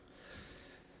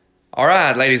All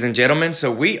right, ladies and gentlemen, so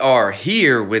we are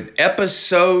here with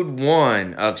episode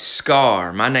 1 of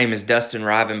SCAR. My name is Dustin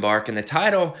Rivenbark, and the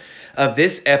title of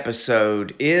this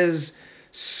episode is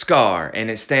SCAR, and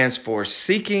it stands for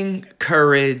Seeking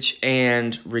Courage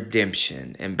and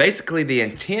Redemption. And basically, the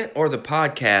intent or the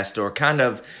podcast, or kind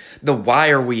of the why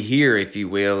are we here, if you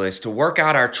will, is to work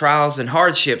out our trials and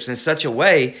hardships in such a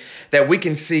way that we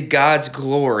can see God's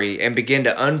glory and begin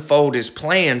to unfold His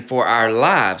plan for our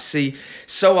lives. See,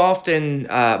 so often,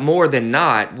 more than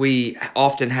not, we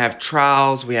often have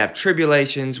trials, we have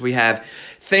tribulations, we have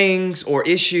things or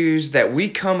issues that we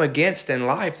come against in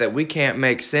life that we can't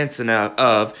make sense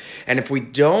of. And if we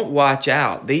don't watch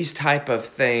out, these type of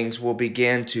things will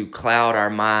begin to cloud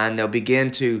our mind. They'll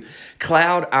begin to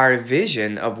cloud our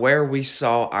vision of where we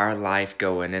saw our life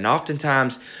going. And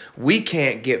oftentimes we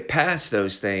can't get past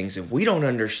those things, and we don't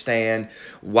understand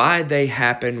why they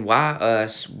happen, why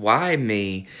us, why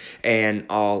me, and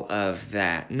all of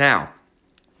that. Now,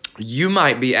 you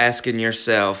might be asking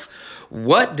yourself,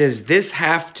 what does this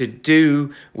have to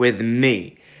do with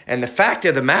me? And the fact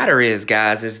of the matter is,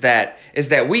 guys, is that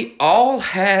we all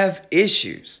have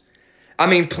issues. I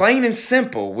mean, plain and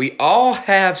simple, we all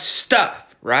have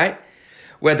stuff, right?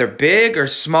 Whether big or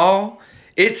small,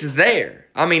 it's there.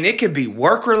 I mean, it could be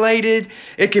work related.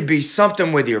 It could be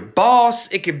something with your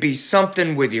boss. It could be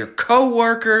something with your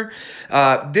coworker.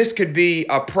 This could be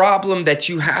a problem that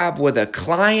you have with a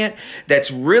client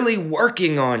that's really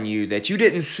working on you that you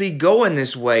didn't see going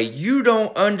this way. You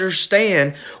don't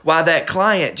understand why that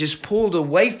client just pulled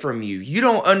away from you. You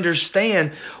don't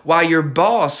understand why your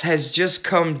boss has just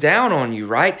come down on you,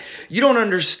 right? You don't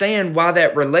understand why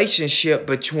that relationship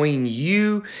between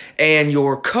you and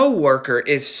your coworker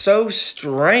is so strained.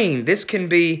 This can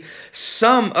be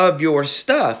some of your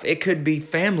stuff. It could be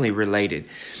family related.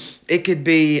 It could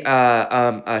be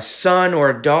a son or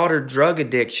a daughter drug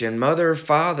addiction, mother or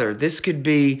father. This could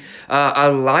be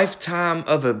a lifetime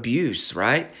of abuse,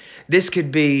 right? This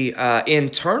could be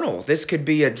internal. This could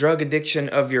be a drug addiction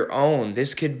of your own.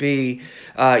 This could be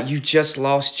you just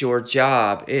lost your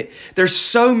job. There's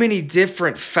so many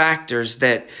different factors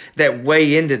that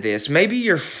weigh into this. Maybe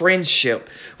your friendship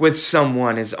with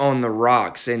someone is on the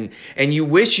rocks, and you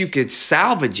wish you could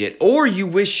salvage it, or you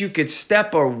wish you could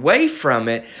step away from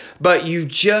it, but you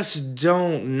just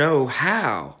don't know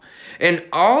how. And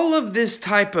all of this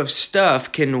type of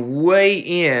stuff can weigh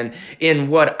in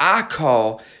what I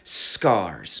call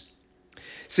scars.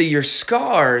 See, your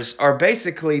scars are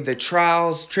basically the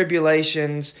trials,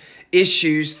 tribulations,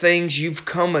 issues, things you've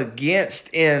come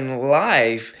against in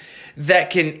life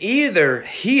that can either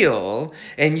heal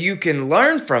and you can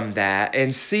learn from that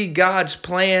and see God's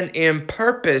plan and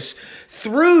purpose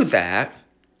through that,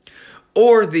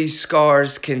 or these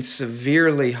scars can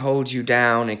severely hold you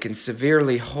down and can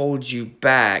severely hold you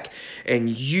back, and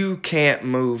you can't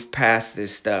move past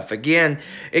this stuff. Again,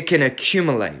 it can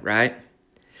accumulate, right?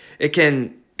 It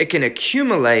can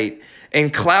accumulate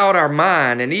and cloud our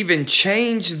mind and even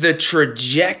change the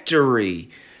trajectory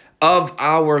of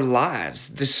our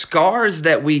lives. The scars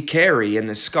that we carry and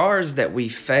the scars that we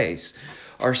face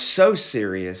are so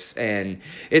serious, and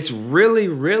it's really,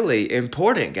 really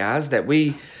important, guys, that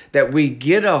we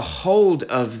get a hold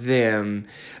of them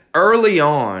early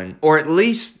on, or at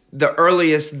least the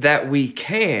earliest that we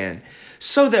can,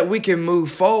 so that we can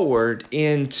move forward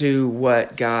into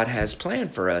what God has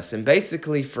planned for us. And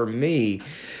basically for me,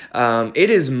 it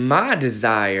is my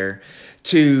desire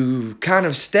to kind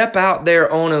of step out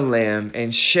there on a limb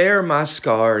and share my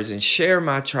scars and share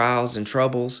my trials and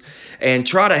troubles and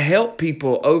try to help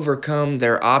people overcome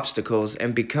their obstacles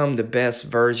and become the best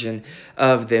version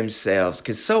of themselves.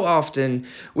 Because so often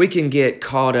we can get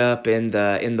caught up in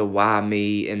the why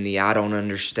me and the I don't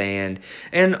understand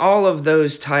and all of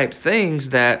those type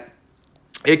things that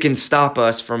it can stop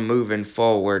us from moving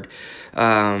forward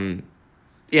in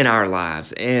our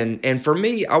lives. And for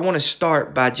me, I want to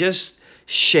start by just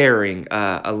sharing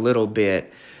a little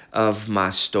bit of my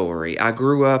story. I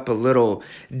grew up a little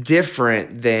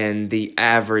different than the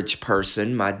average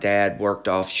person. My dad worked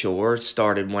offshore,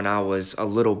 started when I was a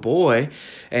little boy,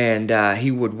 and he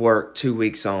would work 2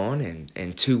 weeks on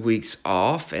and 2 weeks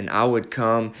off, and I would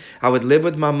live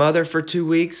with my mother for 2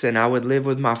 weeks, and I would live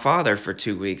with my father for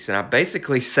 2 weeks. And I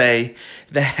basically say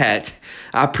that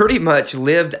I pretty much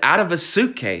lived out of a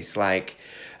suitcase. Like,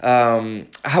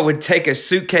 I would take a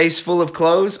suitcase full of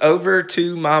clothes over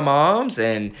to my mom's,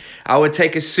 and I would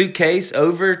take a suitcase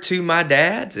over to my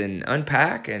dad's and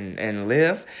unpack and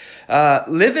live.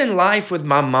 Living life with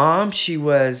my mom, she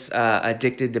was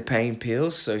addicted to pain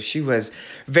pills, so she was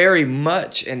very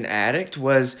much an addict.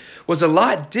 Was a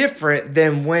lot different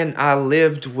than when I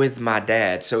lived with my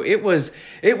dad. So it was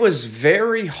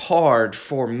very hard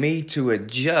for me to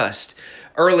adjust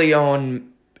early on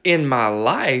in my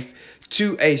life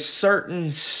to a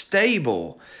certain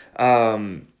stable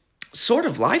sort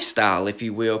of lifestyle, if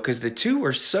you will, because the two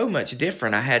were so much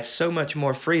different. I had so much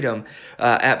more freedom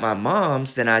at my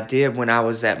mom's than I did when I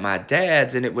was at my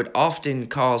dad's, and it would often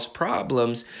cause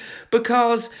problems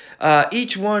because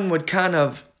each one would kind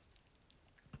of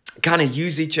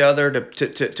use each other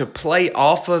to play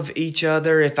off of each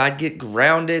other. If I'd get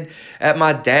grounded at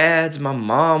my dad's, my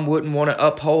mom wouldn't want to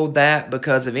uphold that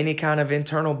because of any kind of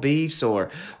internal beefs or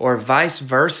vice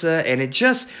versa. And it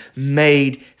just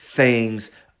made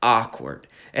things awkward.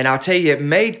 And I'll tell you, it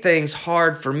made things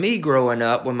hard for me growing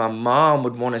up when my mom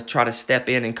would want to try to step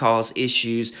in and cause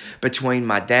issues between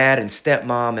my dad and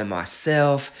stepmom and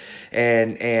myself.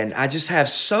 And I just have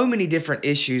so many different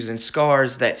issues and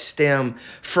scars that stem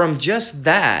from just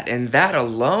that and that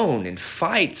alone, and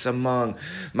fights among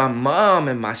my mom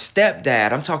and my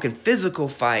stepdad. I'm talking physical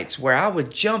fights where I would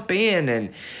jump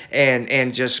in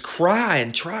and just cry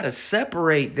and try to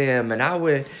separate them. And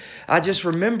I just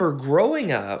remember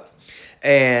growing up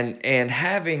and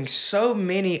having so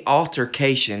many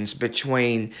altercations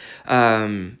between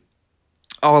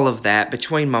all of that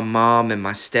between my mom and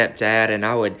my stepdad. And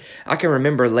I can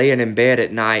remember laying in bed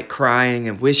at night crying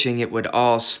and wishing it would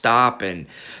all stop, and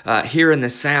hearing the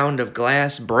sound of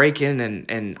glass breaking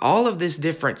and all of this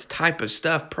different type of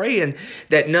stuff, praying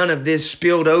that none of this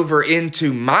spilled over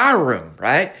into my room,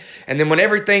 right? And then when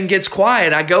everything gets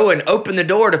quiet, I go and open the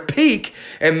door to peek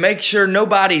and make sure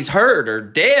nobody's hurt or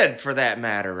dead, for that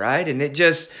matter, right? And it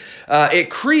just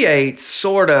it creates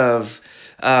sort of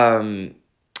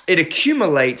it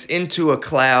accumulates into a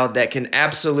cloud that can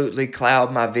absolutely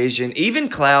cloud my vision, even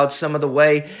cloud some of the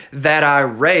way that I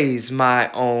raise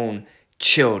my own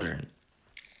children.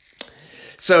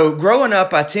 So growing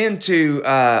up, I tend to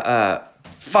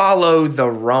follow the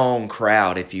wrong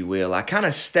crowd, if you will. I kind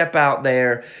of step out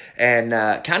there and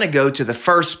kind of go to the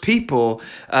first people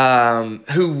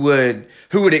who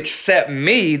would accept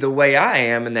me the way I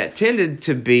am, and that tended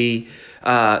to be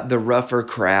the rougher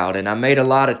crowd. And I made a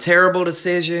lot of terrible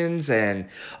decisions and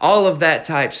all of that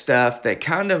type stuff that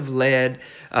kind of led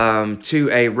to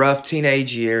a rough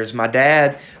teenage years. My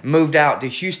dad moved out to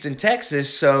Houston,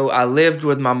 Texas, so I lived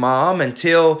with my mom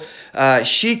until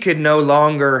she could no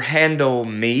longer handle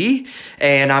me.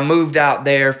 And I moved out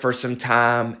there for some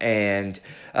time and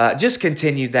just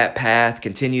continued that path,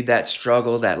 continued that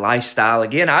struggle, that lifestyle.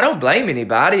 Again, I don't blame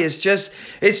anybody. It's just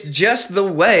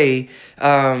the way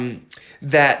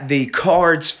that the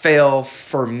cards fell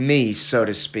for me, so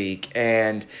to speak.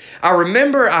 And I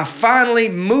remember I finally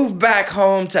moved back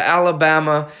home to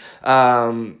Alabama,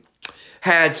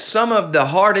 had some of the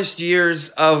hardest years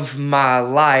of my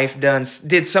life,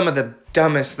 did some of the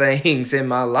dumbest things in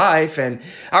my life. And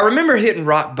I remember hitting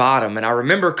rock bottom, and I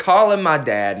remember calling my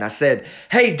dad, and I said,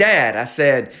 "Hey Dad," I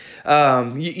said,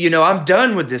 I'm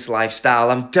done with this lifestyle.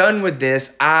 I'm done with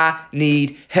this. I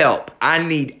need help. I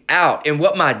need out. And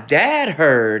what my dad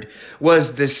heard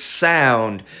was the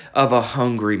sound of a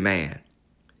hungry man.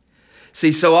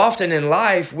 See, so often in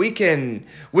life, we can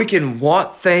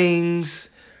want things.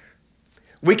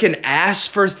 We can ask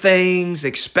for things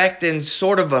expecting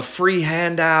sort of a free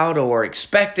handout or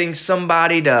expecting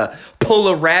somebody to pull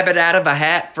a rabbit out of a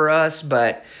hat for us.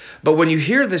 But when you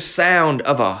hear the sound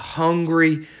of a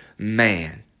hungry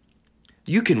man,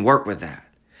 you can work with that.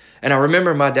 And I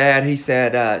remember my dad, he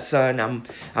said, "Son, I'm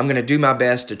going to do my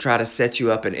best to try to set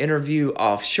you up an interview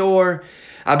offshore."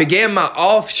 I began my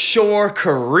offshore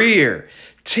career.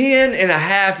 10 and a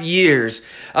half years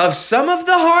of some of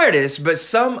the hardest, but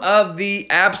some of the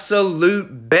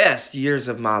absolute best years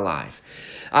of my life.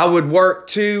 I would work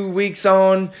 2 weeks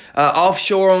on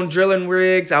offshore on drilling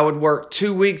rigs. I would work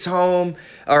 2 weeks home,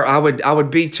 or I would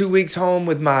be 2 weeks home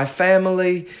with my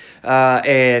family,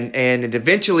 and it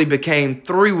eventually became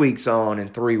 3 weeks on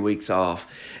and 3 weeks off.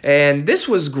 And this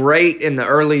was great in the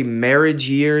early marriage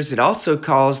years. It also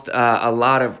caused a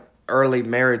lot of early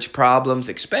marriage problems,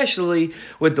 especially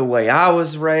with the way I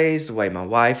was raised, the way my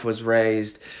wife was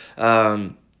raised.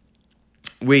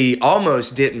 We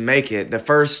almost didn't make it. The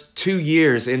first 2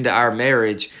 years into our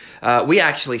marriage, we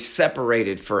actually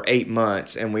separated for 8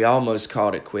 months, and we almost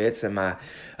called it quits. And my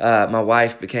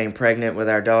wife became pregnant with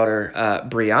our daughter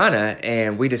Brianna,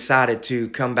 and we decided to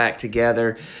come back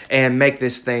together and make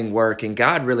this thing work. And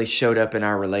God really showed up in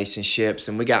our relationships,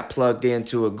 and we got plugged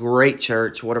into a great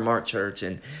church, Watermark Church,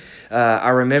 and I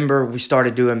remember we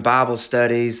started doing Bible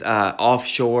studies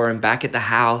offshore and back at the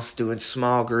house, doing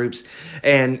small groups,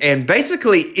 and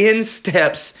basically in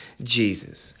steps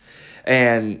Jesus.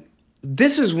 And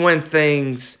this is when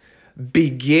things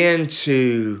begin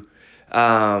to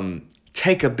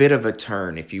take a bit of a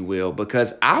turn, if you will,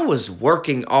 because I was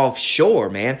working offshore,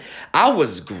 man. I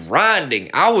was grinding.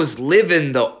 I was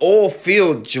living the oil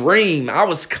field dream. I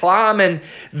was climbing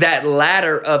that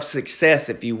ladder of success,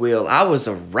 if you will. I was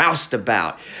a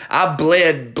roustabout. I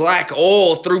bled black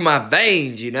oil through my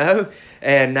veins, you know?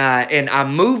 And I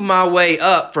moved my way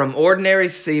up from ordinary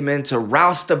seaman to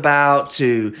roustabout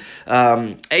to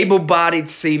able-bodied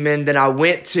seaman. Then I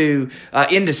went to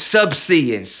into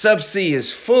subsea, and subsea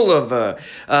is full of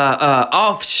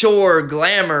offshore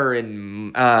glamour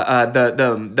and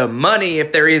the money,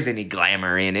 if there is any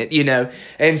glamour in it, you know.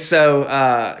 And so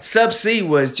subsea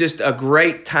was just a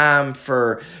great time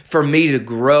for me to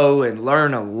grow and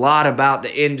learn a lot about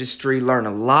the industry, learn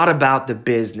a lot about the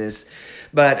business.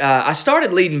 But I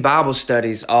started leading Bible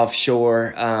studies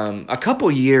offshore a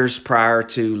couple years prior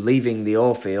to leaving the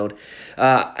oil field.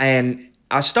 And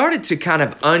I started to kind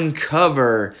of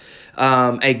uncover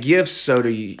a gift, so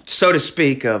to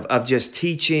speak, of just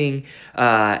teaching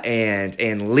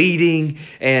and leading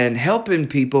and helping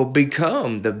people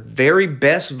become the very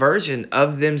best version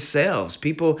of themselves.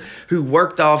 People who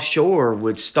worked offshore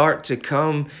would start to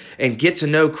come and get to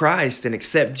know Christ and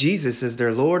accept Jesus as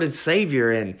their Lord and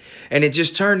Savior, and it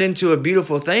just turned into a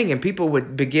beautiful thing. And people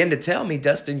would begin to tell me,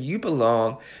 Dustin, you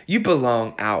belong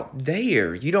out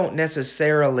there. You don't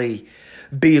necessarily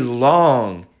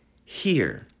belong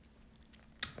here.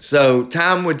 So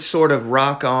time would sort of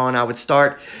rock on. I would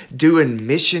start doing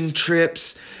mission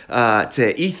trips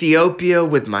to Ethiopia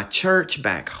with my church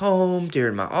back home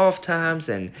during my off times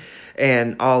and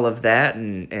all of that.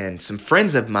 And some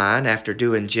friends of mine, after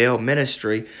doing jail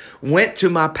ministry, went to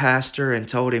my pastor and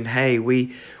told him, hey,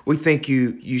 we think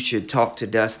you should talk to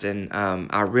Dustin.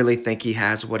 I really think he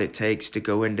has what it takes to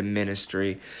go into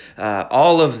ministry,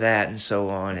 all of that and so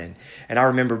on. And I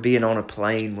remember being on a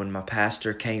plane when my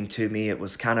pastor came to me. It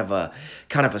was kind of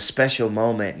a special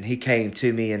moment, and he came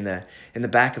to me in the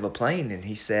back of a plane, and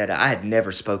he said, I had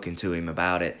never spoken to him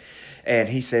about it. And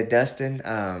he said, Dustin,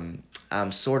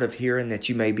 I'm sort of hearing that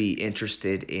you may be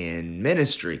interested in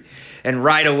ministry. And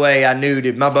right away I knew,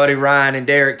 did my buddy Ryan and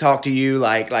Derek talk to you?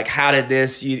 Like how did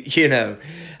this,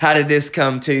 how did this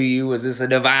come to you? Was this a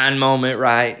divine moment,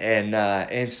 right?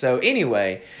 And so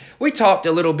anyway, we talked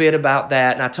a little bit about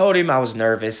that, and I told him I was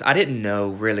nervous. I didn't know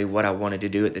really what I wanted to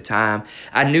do at the time.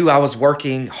 I knew I was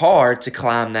working hard to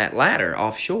climb that ladder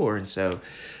offshore. And so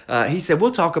he said,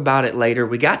 we'll talk about it later.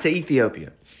 We got to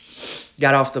Ethiopia.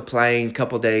 Got off the plane, a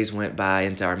couple days went by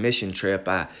into our mission trip.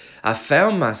 I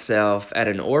found myself at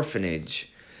an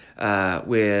orphanage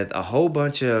with a whole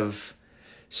bunch of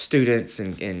students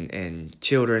and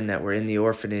children that were in the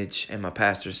orphanage, and my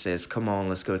pastor says, come on,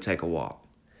 let's go take a walk.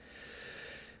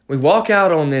 We walk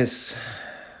out on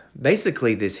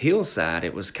basically this hillside.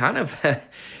 It was kind of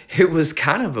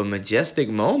a majestic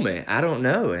moment. I don't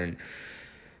know. And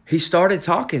he started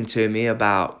talking to me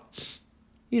about,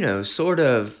 sort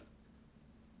of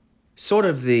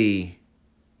the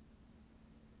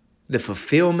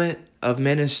fulfillment of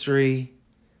ministry,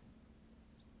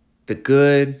 the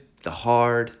good, the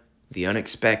hard, the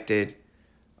unexpected,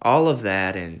 all of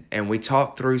that. And we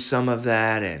talked through some of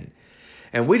that,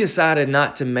 and we decided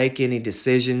not to make any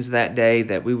decisions that day,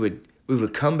 that we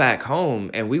would come back home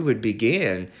and we would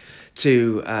begin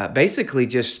to basically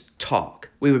just talk.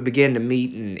 We would begin to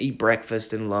meet and eat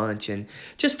breakfast and lunch and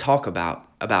just talk about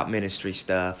ministry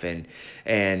stuff, and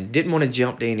didn't want to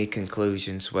jump to any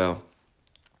conclusions. Well,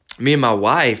 me and my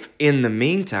wife, in the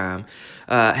meantime,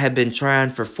 had been trying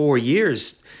for 4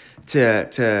 years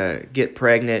to get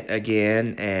pregnant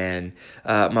again, and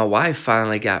my wife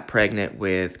finally got pregnant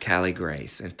with Callie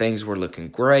Grace, and things were looking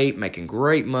great, making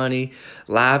great money,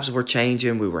 lives were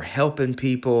changing, we were helping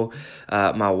people.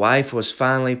 My wife was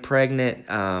finally pregnant.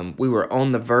 We were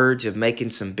on the verge of making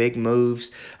some big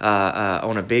moves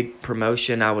on a big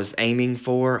promotion I was aiming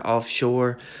for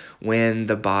offshore when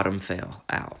the bottom fell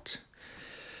out.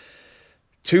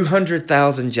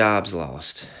 200,000 jobs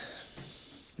lost.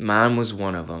 Mine was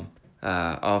one of them.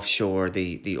 Offshore,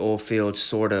 the oil field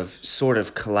sort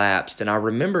of collapsed, and I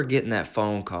remember getting that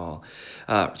phone call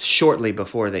shortly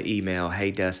before the email. Hey,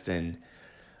 Dustin,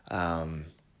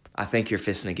 I I think you're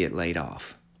fixing to get laid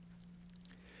off.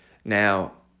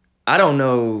 Now, I don't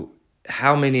know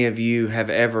how many of you have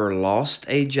ever lost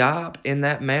a job in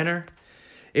that manner.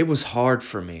 It was hard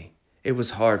for me. It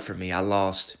was hard for me. I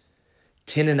lost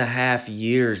 10 and a half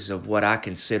years of what I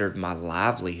considered my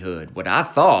livelihood, what I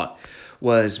thought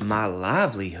was my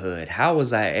livelihood. How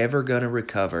was I ever going to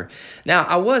recover? Now,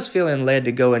 I was feeling led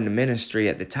to go into ministry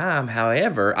at the time.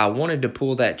 However, I wanted to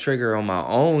pull that trigger on my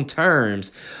own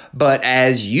terms. But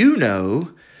as you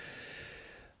know,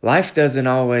 life doesn't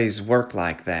always work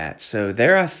like that. So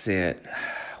there I sit.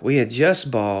 We had just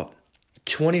bought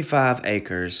 25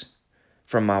 acres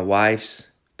from my wife's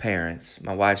parents,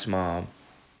 my wife's mom.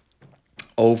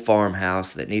 Old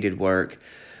farmhouse that needed work.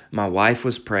 My wife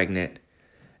was pregnant,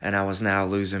 and I was now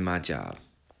losing my job.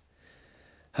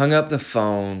 Hung up the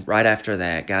phone right after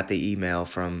that, got the email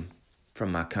from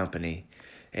my company,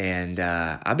 and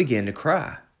I began to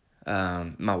cry.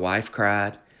 My wife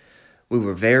cried. We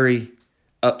were very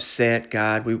upset,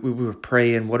 God. We were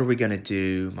praying, what are we going to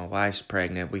do? My wife's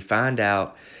pregnant. We find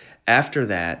out after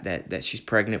that she's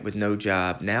pregnant with no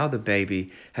job. Now the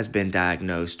baby has been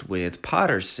diagnosed with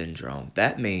Potter's syndrome.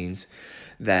 That means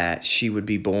that she would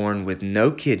be born with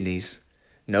no kidneys,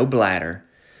 no bladder,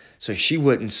 so she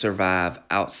wouldn't survive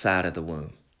outside of the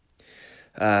womb.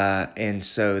 And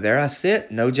so there I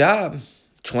sit, no job,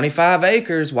 25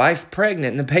 acres, wife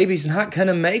pregnant, and the baby's not going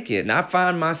to make it. And I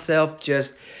find myself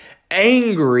just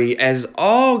angry as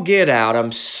all get out.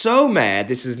 I'm so mad.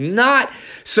 This is not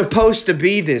supposed to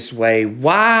be this way.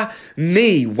 Why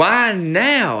me? Why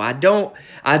now? I don't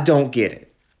get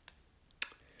it.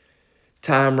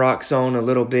 Time rocks on a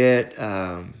little bit.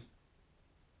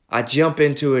 I jump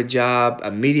into a job.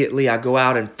 Immediately, I go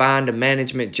out and find a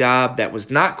management job that was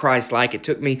not Christ-like. It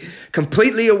took me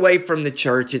completely away from the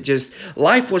church.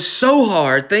 Life was so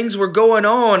hard. Things were going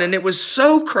on, and it was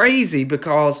so crazy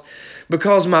because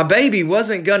my baby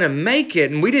wasn't going to make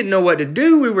it, and we didn't know what to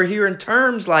do. We were hearing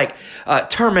terms like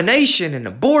termination and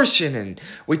abortion, and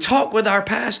we talked with our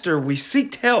pastor. We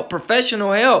sought help,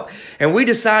 professional help, and we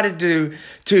decided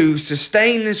to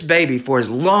sustain this baby for as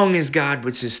long as God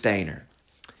would sustain her.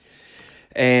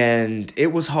 And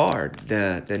it was hard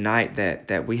the night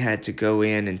that we had to go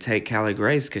in and take Callie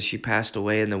Grace because she passed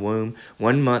away in the womb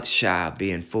 1 month shy of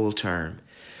being full term.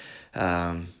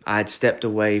 I had stepped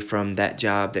away from that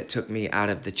job that took me out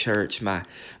of the church.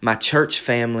 My church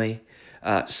family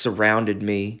surrounded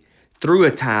me through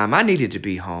a time I needed to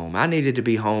be home. I needed to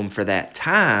be home for that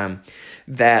time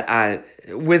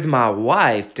with my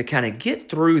wife to kind of get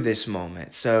through this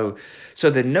moment. So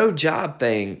the no job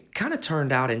thing kind of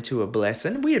turned out into a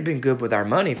blessing. We had been good with our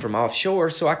money from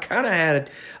offshore, so I kind of had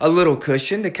a little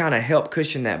cushion to kind of help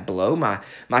cushion that blow. My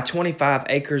 25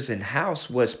 acres and house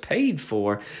was paid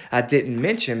for. I didn't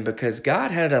mention because God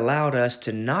had allowed us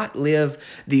to not live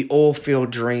the oil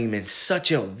field dream in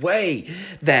such a way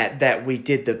that we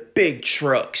did the big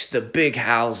trucks, the big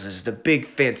houses, the big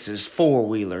fences,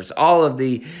 four-wheelers, all of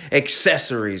the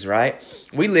accessories, right?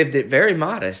 We lived it very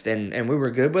modest, and we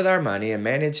were good with our money and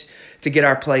managed to get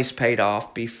our place paid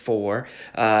off before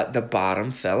the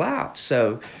bottom fell out.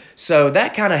 So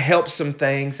that kind of helped some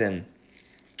things, and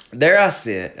there I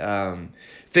sit,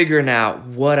 figuring out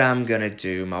what I'm going to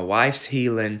do. My wife's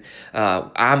healing.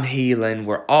 I'm healing.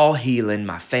 We're all healing.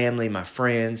 My family, my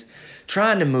friends,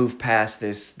 trying to move past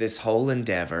this whole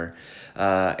endeavor.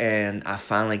 And I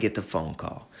finally get the phone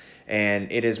call.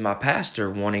 And it is my pastor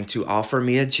wanting to offer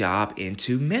me a job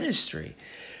into ministry.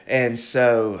 And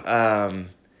so,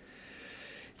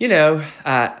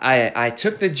 I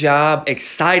took the job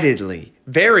excitedly,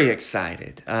 very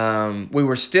excited. We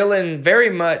were still very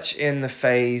much in the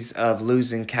phase of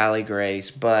losing Callie Grace,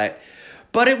 but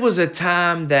it was a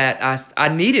time that I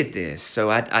needed this. So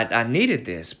I needed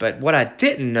this. But what I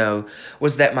didn't know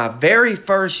was that my very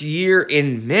first year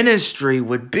in ministry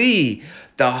would be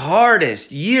the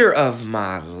hardest year of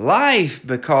my life,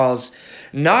 because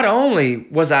not only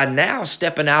was I now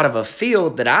stepping out of a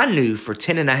field that I knew for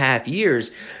 10 and a half years,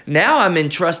 now I'm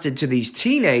entrusted to these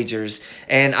teenagers,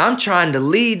 and I'm trying to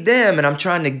lead them, and I'm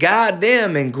trying to guide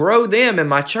them and grow them, and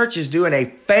my church is doing a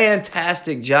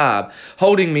fantastic job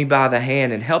holding me by the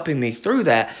hand and helping me through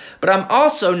that. But I'm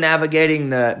also navigating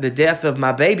the death of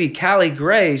my baby, Callie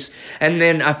Grace, and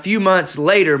then a few months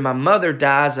later, my mother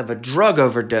dies of a drug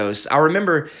overdose. I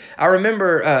remember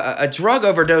a drug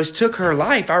overdose took her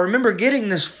life. I remember getting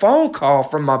this phone call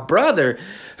from my brother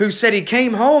who said he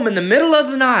came home in the middle of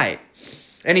the night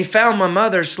and he found my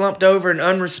mother slumped over and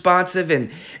unresponsive,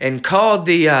 and called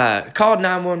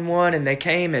 911, and they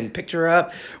came and picked her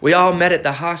up. We all met at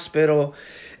the hospital,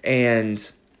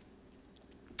 and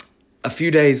a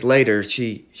few days later,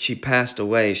 she passed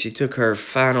away. She took her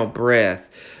final breath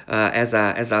as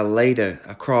I laid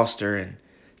across her and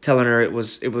telling her it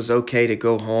was okay to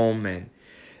go home,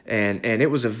 and it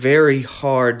was a very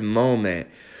hard moment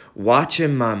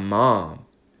watching my mom,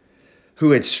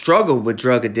 who had struggled with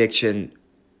drug addiction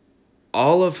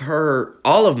all of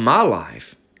my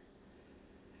life,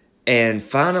 and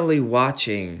finally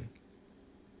watching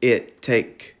it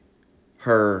take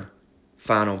her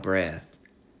final breath.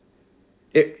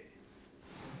 It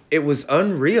it was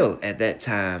unreal at that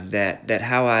time that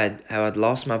how I'd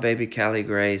lost my baby Callie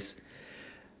Grace,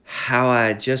 how I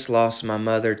had just lost my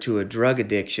mother to a drug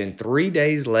addiction 3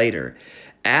 days later,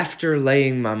 after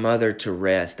laying my mother to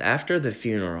rest, after the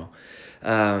funeral.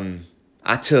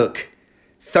 I took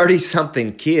 30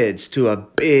 something kids to a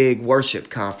big worship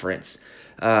conference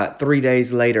 3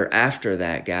 days later after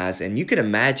that, guys. And you can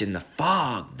imagine the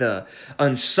fog, the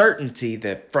uncertainty,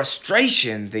 the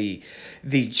frustration, the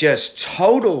just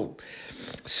total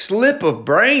slip of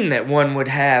brain that one would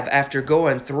have after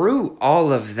going through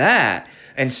all of that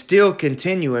and still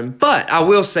continuing. But I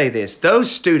will say this, those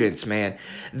students, man,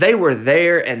 they were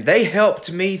there and they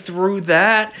helped me through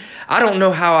that. I don't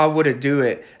know how I would have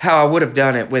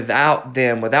done it without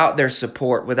them, without their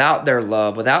support, without their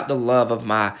love, without the love of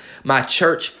my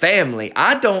church family.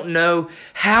 I don't know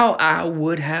how I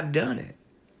would have done it.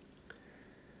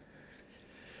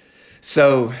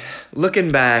 So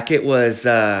looking back, it was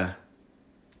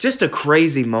just a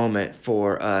crazy moment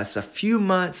for us. A few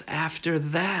months after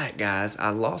that, guys,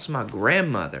 I lost my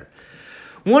grandmother,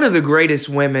 one of the greatest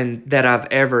women that I've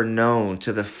ever known,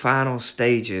 to the final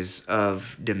stages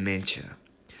of dementia.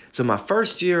 So my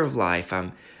first year of life,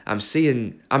 my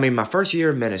first year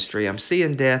of ministry, I'm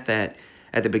seeing death at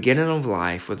the beginning of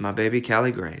life with my baby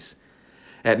Callie Grace,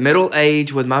 at middle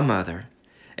age with my mother,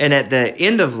 and at the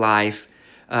end of life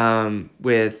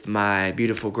with my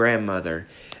beautiful grandmother.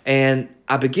 And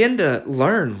I began to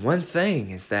learn one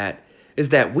thing is that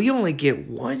we only get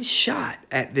one shot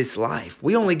at this life.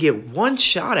 We only get one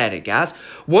shot at it, guys.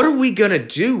 What are we going to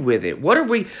do with it?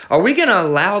 Are we going to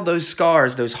allow those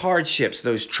scars, those hardships,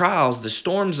 those trials, the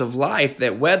storms of life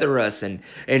that weather us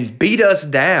and beat us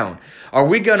down? Are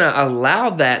we going to allow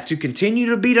that to continue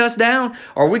to beat us down?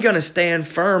 Or are we going to stand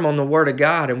firm on the Word of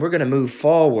God and we're going to move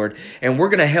forward and we're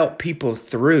going to help people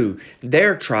through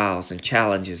their trials and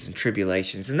challenges and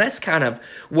tribulations? And that's kind of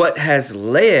what has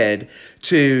led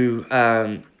to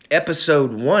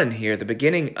episode 1 here, the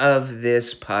beginning of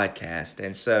this podcast.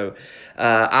 And so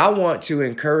I want to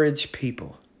encourage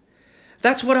people.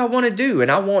 That's what I want to do. And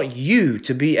I want you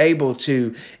to be able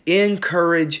to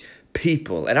encourage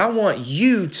people. And I want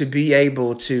you to be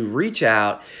able to reach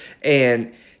out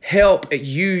and help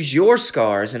use your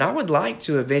scars. And I would like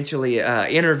to eventually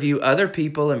interview other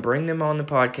people and bring them on the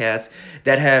podcast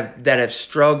that have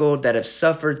struggled, that have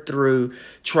suffered through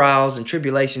trials and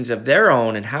tribulations of their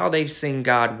own, and how they've seen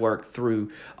God work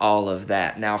through all of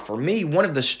that. Now, for me, one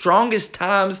of the strongest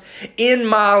times in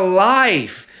my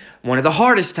life, one of the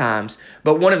hardest times,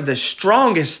 but one of the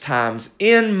strongest times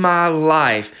in my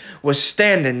life, was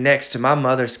standing next to my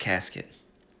mother's casket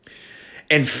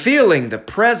and feeling the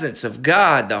presence of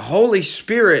God, the Holy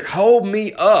Spirit, hold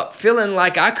me up, feeling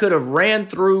like I could have ran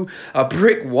through a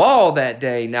brick wall that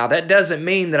day. Now, that doesn't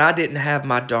mean that I didn't have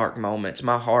my dark moments,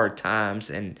 my hard times,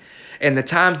 and the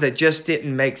times that just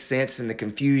didn't make sense, and the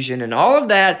confusion and all of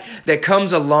that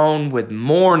comes along with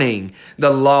mourning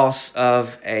the loss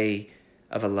of a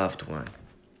loved one.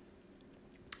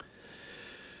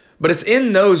 But it's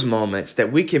in those moments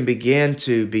that we can begin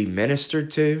to be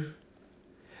ministered to,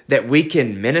 that we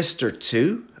can minister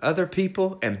to other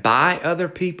people and by other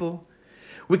people.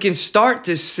 We can start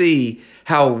to see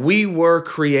how we were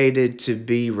created to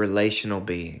be relational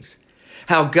beings.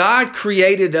 How God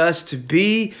created us to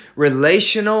be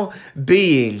relational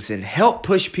beings and help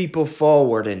push people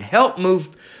forward and help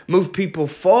move people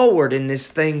forward in this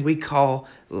thing we call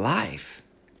life.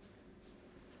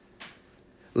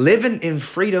 Living in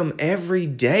freedom every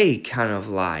day kind of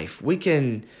life. We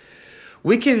can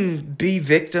be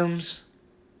victims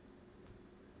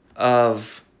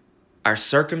of our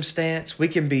circumstance. We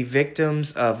can be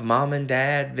victims of mom and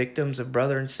dad, victims of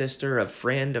brother and sister, of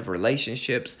friend, of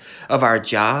relationships, of our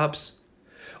jobs.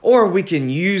 Or we can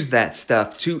use that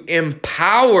stuff to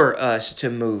empower us to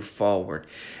move forward.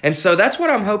 And so that's what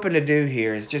I'm hoping to do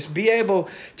here, is just be able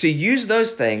to use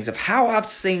those things of how I've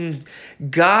seen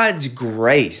God's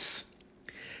grace,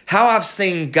 how I've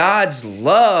seen God's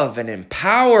love and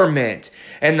empowerment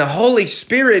and the Holy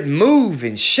Spirit move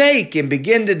and shake and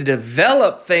begin to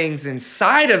develop things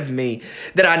inside of me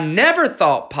that I never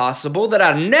thought possible, that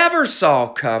I never saw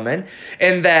coming,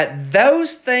 and that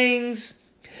those things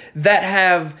that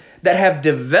have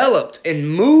developed and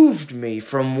moved me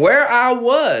from where I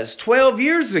was 12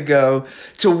 years ago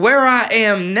to where I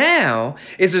am now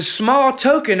is a small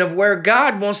token of where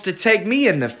God wants to take me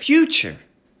in the future.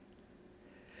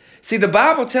 See, the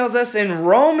Bible tells us in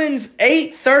Romans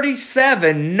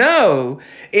 8:37, no,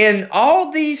 in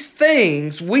all these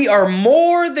things we are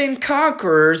more than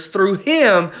conquerors through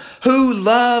him who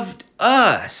loved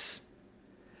us.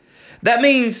 That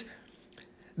means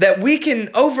that we can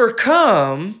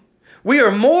overcome. We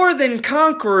are more than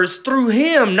conquerors through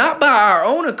him, not by our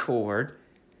own accord,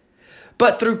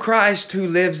 but through Christ who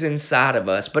lives inside of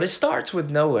us. But it starts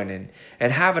with knowing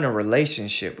and having a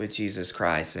relationship with Jesus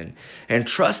Christ and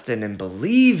trusting and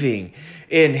believing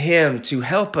in him to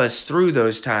help us through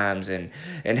those times and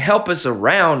help us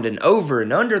around and over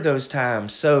and under those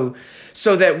times so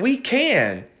that we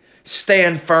can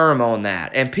stand firm on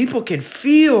that. And people can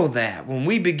feel that when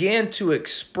we begin to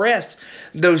express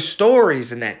those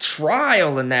stories and that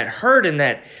trial and that hurt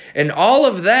and all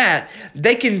of that,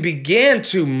 they can begin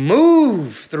to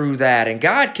move through that. And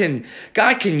God can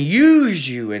use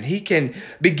you, and he can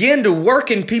begin to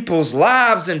work in people's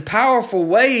lives in powerful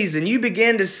ways. And you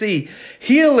begin to see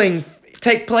healing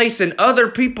take place in other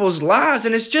people's lives.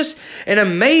 And it's just an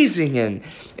amazing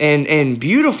and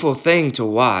beautiful thing to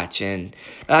watch. And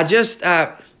I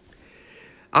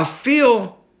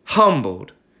feel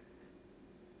humbled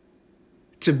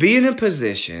to be in a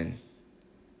position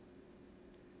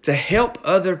to help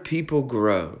other people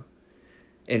grow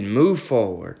and move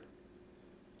forward.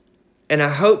 And I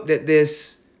hope that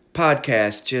this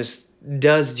podcast just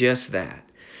does just that.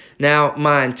 Now,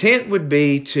 my intent would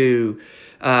be to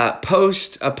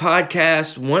post a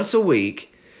podcast once a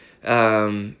week,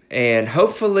 and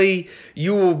hopefully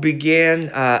you will begin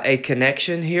a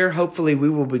connection here. Hopefully we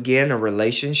will begin a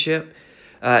relationship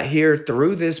here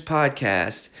through this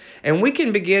podcast, and we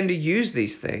can begin to use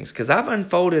these things, because I've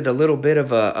unfolded a little bit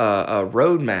of a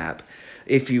roadmap,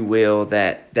 if you will,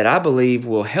 that I believe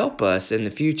will help us in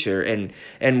the future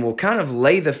and will kind of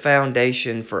lay the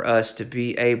foundation for us to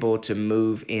be able to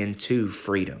move into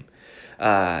freedom.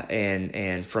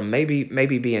 And from maybe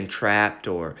being trapped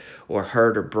or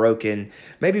hurt or broken,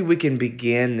 maybe we can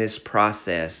begin this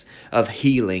process of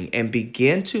healing and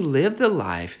begin to live the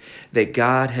life that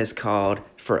God has called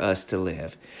for us to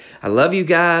live. I love you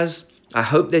guys. I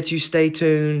hope that you stay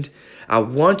tuned. I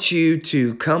want you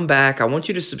to come back. I want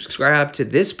you to subscribe to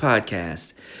this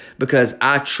podcast, because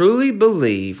I truly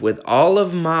believe with all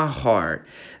of my heart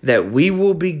that we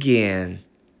will begin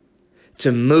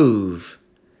to move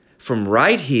from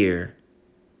right here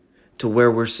to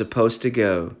where we're supposed to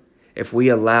go if we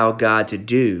allow God to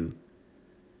do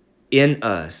in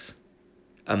us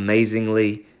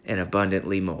amazingly and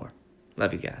abundantly more.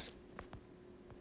 Love you guys.